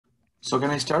So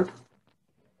can I start?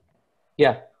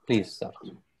 Yeah, please start.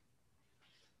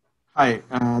 Hi,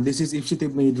 this is Ifshit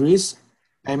Ibn Idris.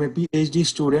 I'm a PhD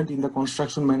student in the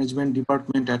Construction Management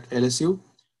Department at LSU.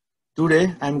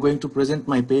 Today, I'm going to present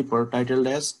my paper titled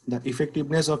as The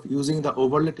Effectiveness of Using the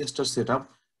Overlay Tester Setup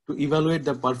to Evaluate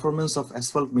the Performance of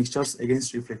Asphalt Mixtures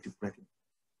Against Reflective Cracking.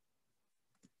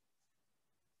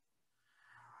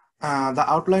 The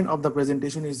outline of the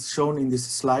presentation is shown in this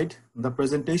slide. The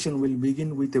presentation will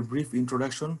begin with a brief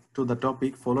introduction to the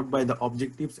topic, followed by the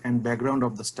objectives and background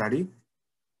of the study.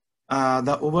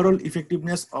 The overall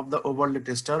effectiveness of the overlay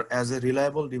tester as a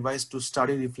reliable device to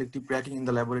study reflective cracking in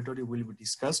the laboratory will be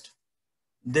discussed.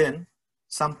 Then,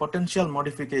 some potential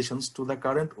modifications to the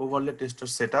current overlay tester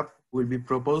setup will be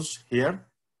proposed here.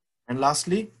 And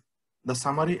lastly, the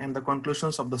summary and the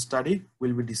conclusions of the study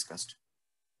will be discussed.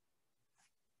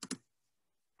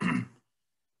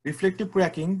 Reflective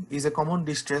cracking is a common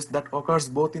distress that occurs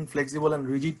both in flexible and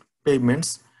rigid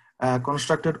pavements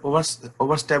constructed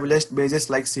over stabilized bases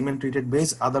like cement treated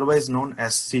base, otherwise known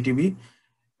as CTB.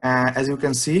 As you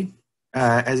can see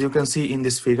in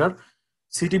this figure,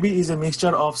 CTB is a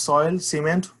mixture of soil,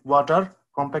 cement, water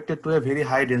compacted to a very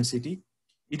high density.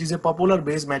 It is a popular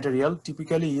base material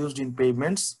typically used in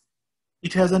pavements.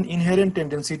 It has an inherent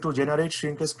tendency to generate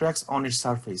shrinkage cracks on its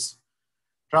surface.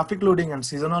 Traffic loading and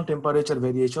seasonal temperature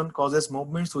variation causes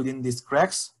movements within these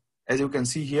cracks, as you can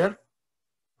see here,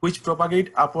 which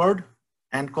propagate upward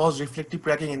and cause reflective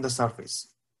cracking in the surface.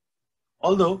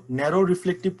 Although narrow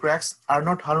reflective cracks are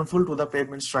not harmful to the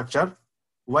pavement structure,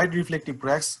 wide reflective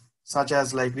cracks, such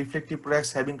as reflective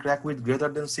cracks having crack width greater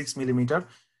than 6 mm,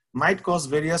 might cause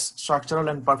various structural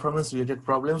and performance related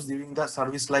problems during the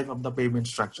service life of the pavement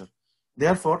structure.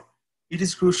 Therefore, it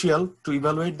is crucial to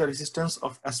evaluate the resistance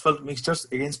of asphalt mixtures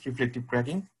against reflective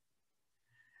cracking.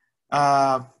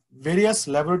 Various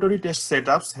laboratory test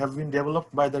setups have been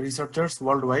developed by the researchers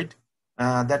worldwide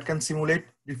that can simulate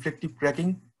reflective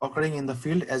cracking occurring in the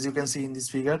field, as you can see in this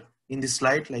figure, in this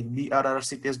slide, like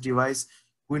BRRC test device,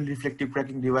 wheel reflective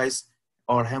cracking device,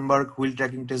 or Hamburg wheel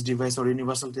tracking test device, or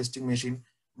universal testing machine.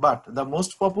 But the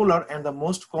most popular and the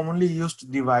most commonly used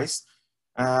device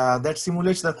that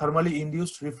simulates the thermally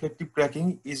induced reflective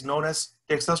cracking is known as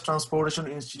Texas Transportation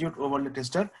Institute Overlay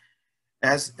Tester,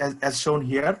 as shown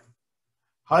here.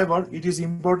 However, it is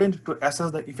important to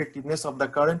assess the effectiveness of the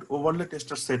current overlay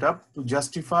tester setup to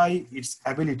justify its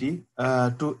ability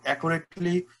to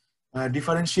accurately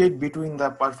differentiate between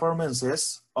the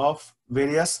performances of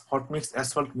various hot mix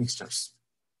asphalt mixtures.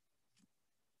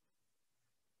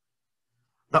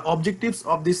 The objectives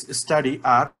of this study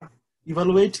are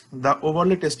evaluate the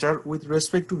overlay tester with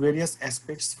respect to various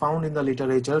aspects found in the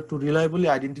literature to reliably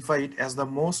identify it as the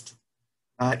most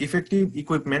effective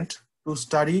equipment to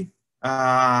study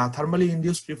thermally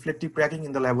induced reflective cracking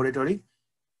in the laboratory,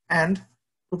 and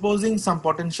proposing some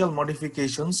potential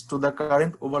modifications to the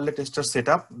current overlay tester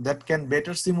setup that can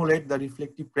better simulate the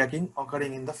reflective cracking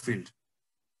occurring in the field.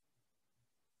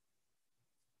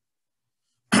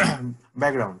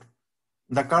 Background.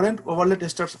 The current overlay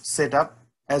tester setup,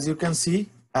 as you can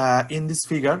see in this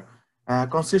figure,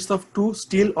 consists of two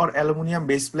steel or aluminum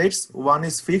base plates. One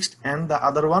is fixed and the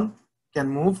other one can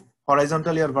move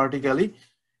horizontally or vertically,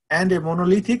 and a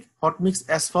monolithic hot mix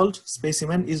asphalt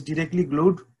specimen is directly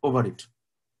glued over it.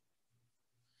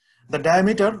 The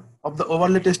diameter of the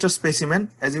overlay tester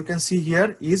specimen, as you can see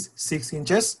here, is 6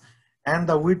 inches, and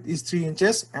the width is 3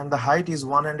 inches, and the height is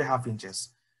 1.5 inches.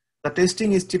 The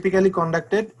testing is typically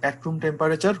conducted at room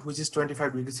temperature, which is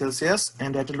 25 degrees Celsius,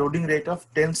 and at a loading rate of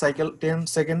 10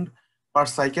 seconds per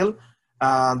cycle.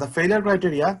 The failure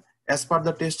criteria, as per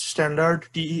the test standard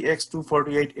TEX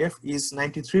 248F, is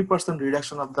 93%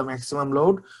 reduction of the maximum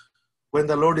load when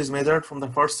the load is measured from the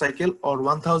first cycle, or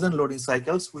 1000 loading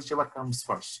cycles, whichever comes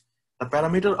first. The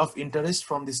parameter of interest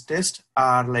from this test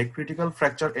are like critical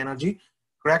fracture energy,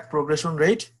 crack progression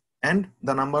rate, and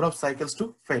the number of cycles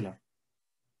to failure.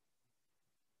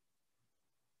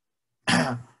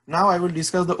 Now I will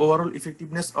discuss the overall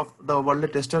effectiveness of the overlay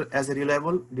tester as a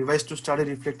reliable device to study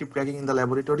reflective cracking in the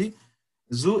laboratory.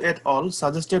 Zhu et al.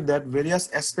 Suggested that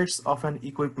various aspects of an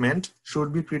equipment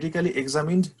should be critically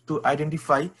examined to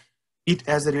identify it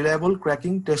as a reliable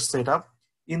cracking test setup.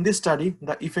 In this study,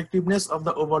 the effectiveness of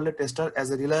the overlay tester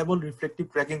as a reliable reflective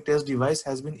cracking test device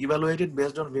has been evaluated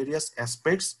based on various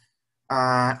aspects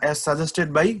as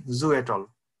suggested by Zhu et al.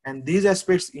 And these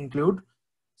aspects include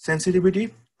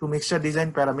sensitivity to mixture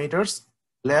design parameters,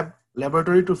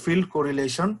 laboratory to field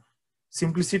correlation,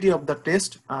 simplicity of the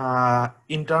test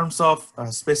in terms of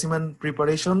specimen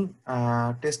preparation,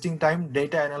 testing time,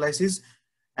 data analysis,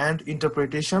 and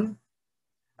interpretation,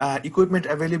 equipment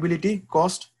availability,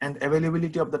 cost, and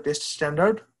availability of the test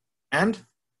standard, and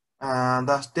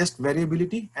the test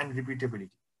variability and repeatability.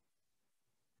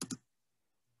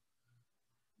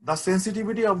 The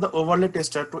sensitivity of the overlay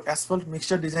tester to asphalt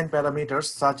mixture design parameters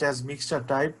such as mixture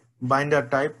type,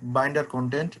 binder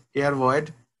content, air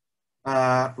void,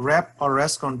 wrap or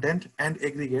rest content, and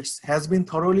aggregates has been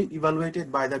thoroughly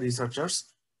evaluated by the researchers.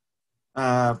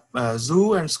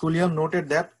 Zhu and Scullion noted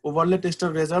that overlay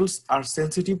tester results are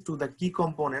sensitive to the key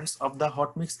components of the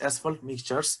hot mix asphalt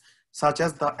mixtures such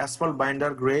as the asphalt binder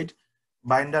grade,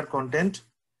 binder content,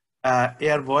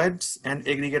 air voids, and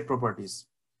aggregate properties.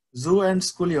 Zhu and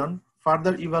Scullion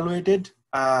further evaluated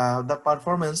the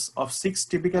performance of 6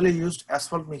 typically used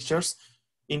asphalt mixtures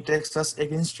in Texas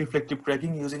against reflective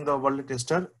cracking using the overlay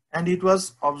tester, and it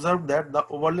was observed that the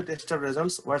overlay tester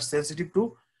results were sensitive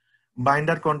to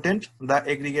binder content, the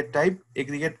aggregate type,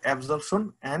 aggregate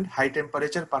absorption, and high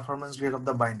temperature performance rate of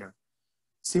the binder.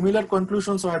 Similar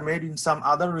conclusions were made in some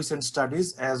other recent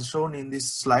studies as shown in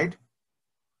this slide,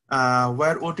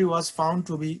 where OT was found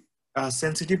to be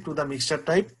sensitive to the mixture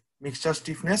type, mixture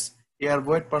stiffness, air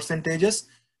void percentages,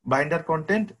 binder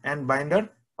content, and binder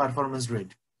performance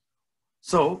rate.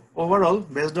 So overall,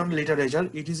 based on literature,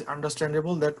 it is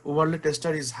understandable that overlay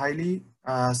tester is highly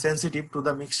sensitive to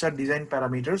the mixture design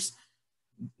parameters.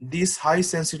 This high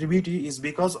sensitivity is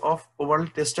because of overlay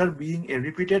tester being a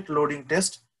repeated loading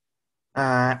test,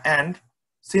 and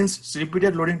since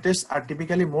repeated loading tests are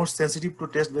typically more sensitive to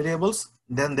test variables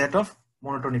than that of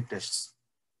monotonic tests.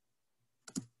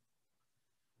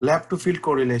 Lab to field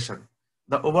correlation.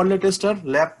 The overlay tester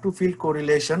lab to field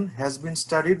correlation has been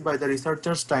studied by the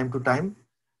researchers time to time.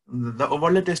 The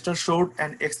overlay tester showed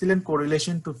an excellent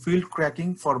correlation to field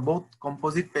cracking for both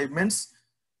composite pavements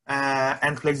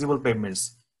and flexible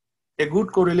pavements. A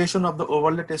good correlation of the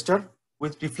overlay tester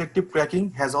with reflective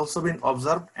cracking has also been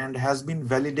observed and has been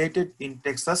validated in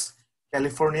Texas,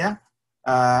 California,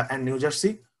 and New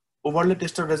Jersey. Overlay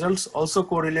tester results also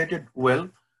correlated well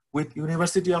with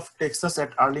University of Texas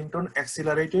at Arlington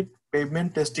accelerated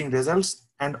pavement testing results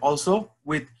and also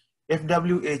with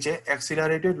FWHA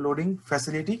accelerated loading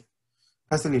facility.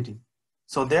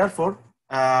 So therefore,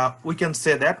 we can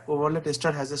say that overlay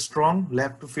tester has a strong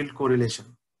lab to field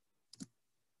correlation.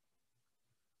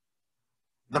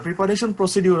 The preparation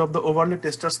procedure of the overlay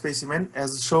tester specimen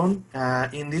as shown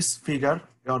in this figure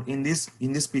or in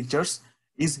these pictures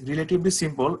is relatively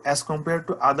simple as compared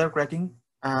to other cracking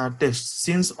tests,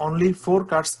 since only 4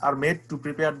 cuts are made to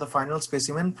prepare the final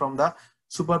specimen from the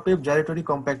superpave gyratory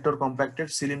compactor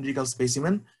compacted cylindrical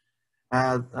specimen.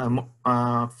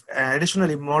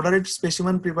 Additionally, moderate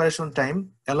specimen preparation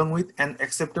time along with an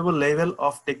acceptable level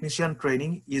of technician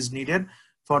training is needed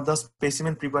for the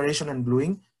specimen preparation and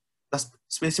bluing. The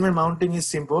specimen mounting is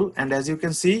simple, and as you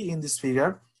can see in this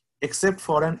figure, except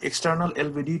for an external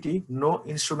LVDT, no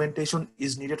instrumentation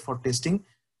is needed for testing.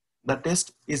 The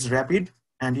test is rapid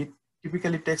and it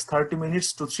typically takes 30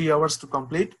 minutes to 3 hours to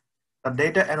complete. The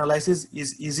data analysis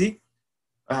is easy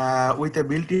with a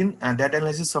built-in data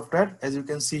analysis software, as you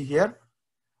can see here.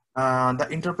 The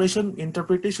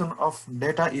interpretation of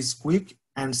data is quick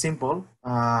and simple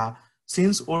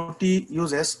since OT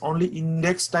uses only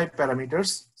index type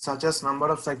parameters such as number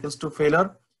of cycles to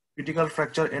failure, critical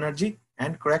fracture energy,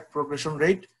 and crack progression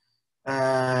rate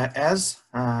as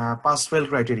pass-fail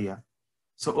criteria.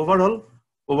 So overall,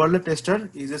 overlay tester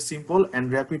is a simple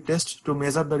and rapid test to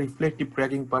measure the reflective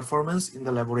cracking performance in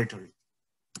the laboratory.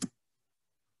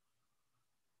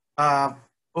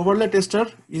 Overlay tester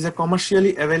is a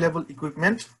commercially available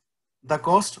equipment. The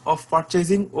cost of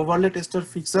purchasing overlay tester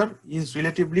fixer is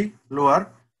relatively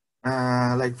lower.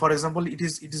 Like for example, it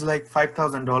is like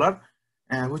 $5,000,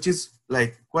 which is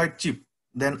like quite cheap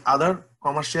than other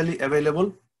commercially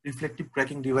available reflective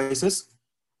cracking devices.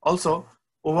 Also,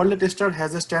 overlay tester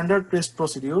has a standard test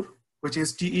procedure, which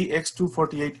is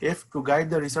TEX248F, to guide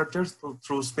the researchers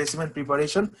through specimen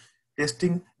preparation,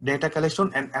 testing, data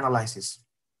collection, and analysis.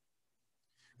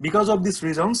 Because of these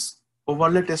reasons,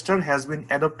 overlay tester has been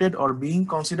adopted or being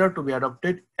considered to be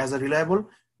adopted as a reliable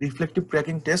reflective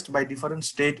cracking test by different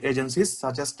state agencies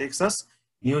such as Texas,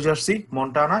 New Jersey,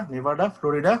 Montana, Nevada,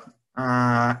 Florida,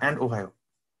 and Ohio.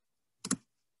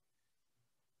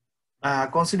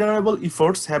 Considerable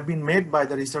efforts have been made by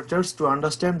the researchers to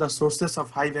understand the sources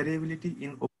of high variability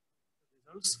in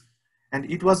results, and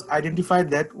it was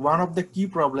identified that one of the key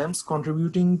problems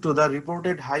contributing to the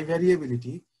reported high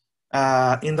variability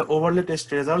in the overlay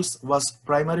test results was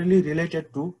primarily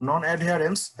related to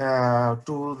non-adherence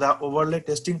to the overlay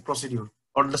testing procedure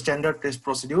or the standard test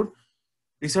procedure.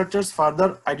 Researchers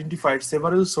further identified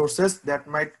several sources that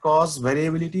might cause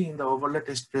variability in the overlay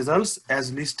test results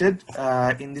as listed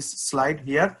in this slide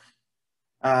here.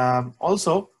 The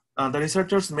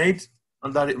researchers made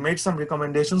some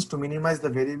recommendations to minimize the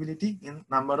variability in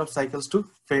number of cycles to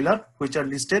failure, which are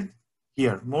listed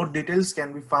here. More details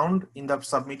can be found in the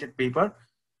submitted paper.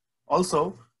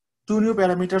 Also, two new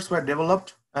parameters were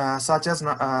developed, such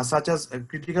as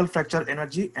critical fracture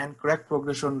energy and crack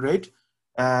progression rate,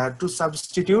 to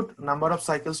substitute number of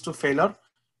cycles to failure,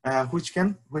 which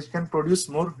can produce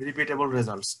more repeatable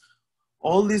results.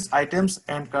 All these items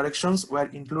and corrections were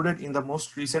included in the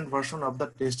most recent version of the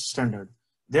test standard.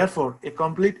 Therefore, a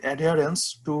complete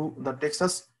adherence to the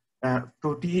Texas to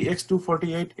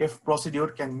TEX248F procedure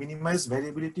can minimize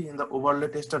variability in the overlay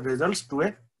tested results to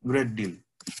a great deal.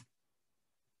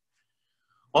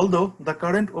 Although the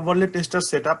current overlay tester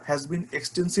setup has been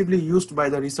extensively used by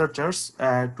the researchers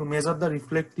to measure the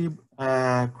reflective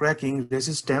cracking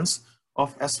resistance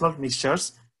of asphalt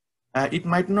mixtures, it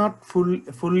might not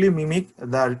fully mimic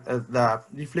the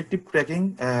reflective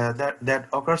cracking that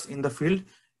occurs in the field.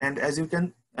 And as you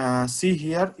can see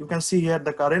here,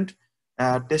 the current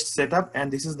test setup, and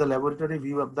this is the laboratory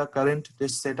view of the current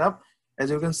test setup. As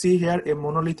you can see here, a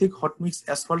monolithic hot mix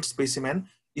asphalt specimen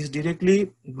is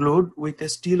directly glued with a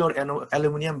steel or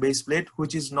aluminum base plate,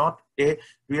 which is not a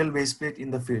real base plate in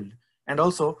the field. And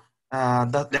also,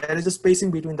 there is a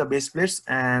spacing between the base plates,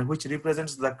 and which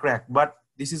represents the crack, but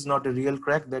this is not a real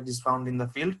crack that is found in the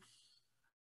field.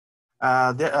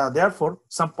 Therefore,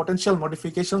 some potential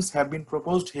modifications have been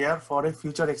proposed here for a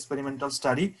future experimental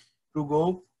study to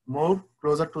go more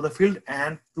closer to the field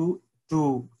and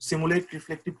to simulate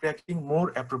reflective cracking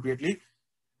more appropriately.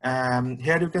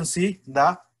 Here you can see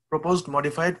the proposed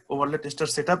modified overlay tester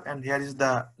setup, and here is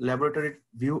the laboratory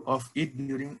view of it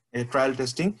during a trial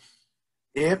testing.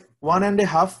 A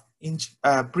 1.5 inch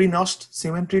pre-notched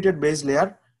cement treated base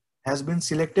layer has been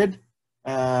selected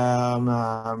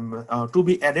to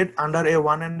be added under a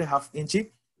 1.5 inch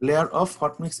layer of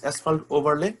hot mix asphalt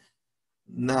overlay.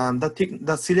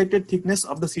 The selected thickness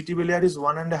of the CTB layer is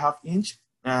 1.5 inch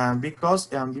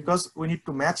because we need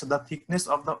to match the thickness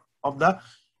of the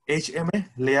HMA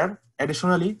layer.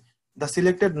 Additionally, the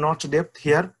selected notch depth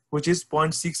here, which is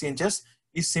 0.6 inches,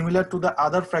 is similar to the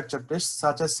other fracture tests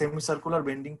such as semicircular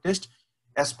bending test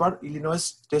as per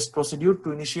Illinois test procedure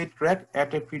to initiate crack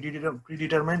at a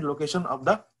predetermined location of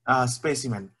the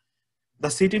specimen. The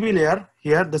CTB layer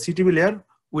here, the CTB layer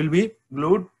will be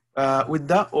glued with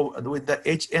the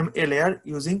HMA layer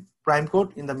using prime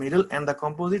coat in the middle, and the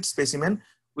composite specimen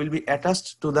will be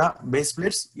attached to the base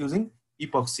plates using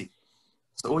epoxy.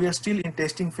 So we are still in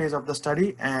testing phase of the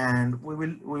study, and we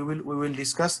will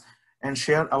discuss and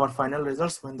share our final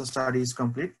results when the study is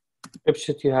complete.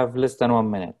 Ipshit, you have less than 1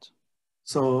 minute.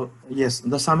 So yes,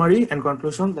 the summary and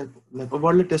conclusion, like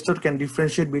overlay tester can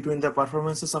differentiate between the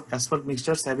performances of asphalt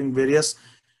mixtures having various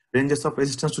ranges of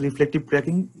resistance to reflective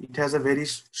cracking. It has a very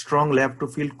strong lab to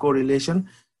field correlation.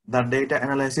 The data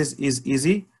analysis is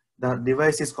easy. The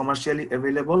device is commercially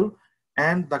available,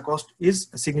 and the cost is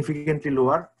significantly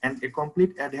lower, and a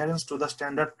complete adherence to the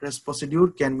standard test procedure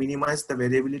can minimize the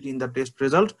variability in the test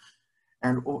result.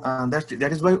 And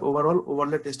that is why overall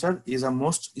overlay tester is a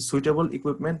most suitable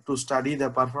equipment to study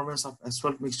the performance of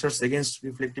asphalt mixtures against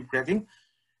reflective cracking.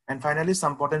 And finally,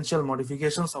 some potential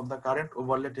modifications of the current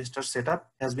overlay tester setup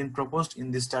has been proposed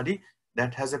in this study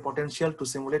that has a potential to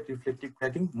simulate reflective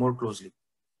cracking more closely.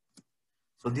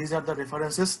 So these are the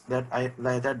references that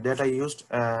I used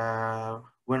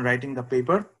when writing the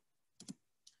paper.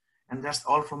 And that's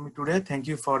all from me today. Thank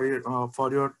you for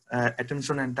your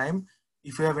attention and time.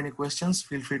 If you have any questions,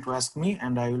 feel free to ask me,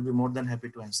 and I will be more than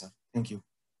happy to answer. Thank you.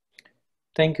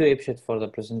 Thank you, Ipshit, for the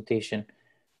presentation.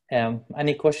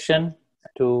 Any question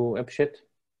to Ipshit?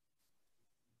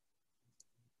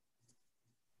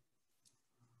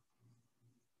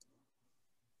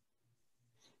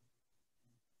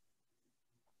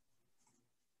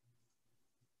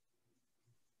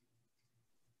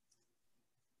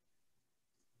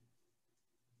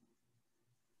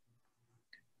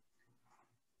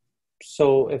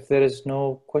 So if there is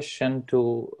no question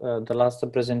to the last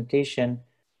presentation,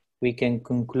 we can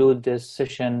conclude this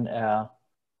session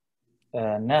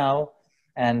now.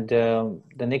 And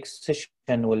the next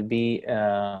session will be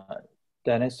at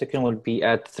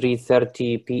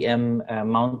 3:30 p.m.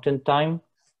 Mountain Time.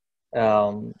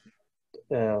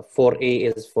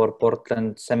 4A is for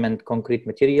Portland cement concrete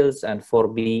materials, and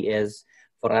 4B is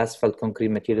for asphalt concrete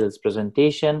materials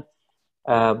presentation.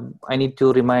 I need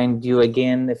to remind you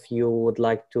again, if you would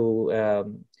like to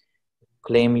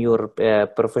claim your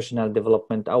professional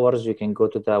development hours, you can go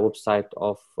to the website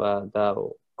of the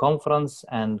conference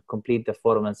and complete the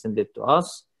form and send it to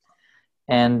us.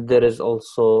 And there is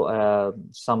also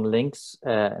some links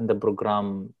in the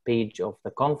program page of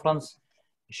the conference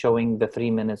showing the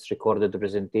 3 minutes recorded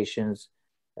presentations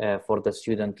for the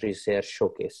student research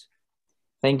showcase.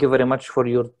 Thank you very much for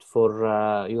your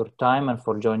time and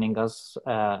for joining us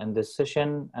in this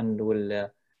session, and we'll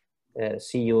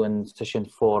see you in session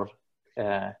 4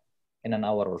 in an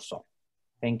hour or so.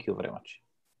 Thank you very much.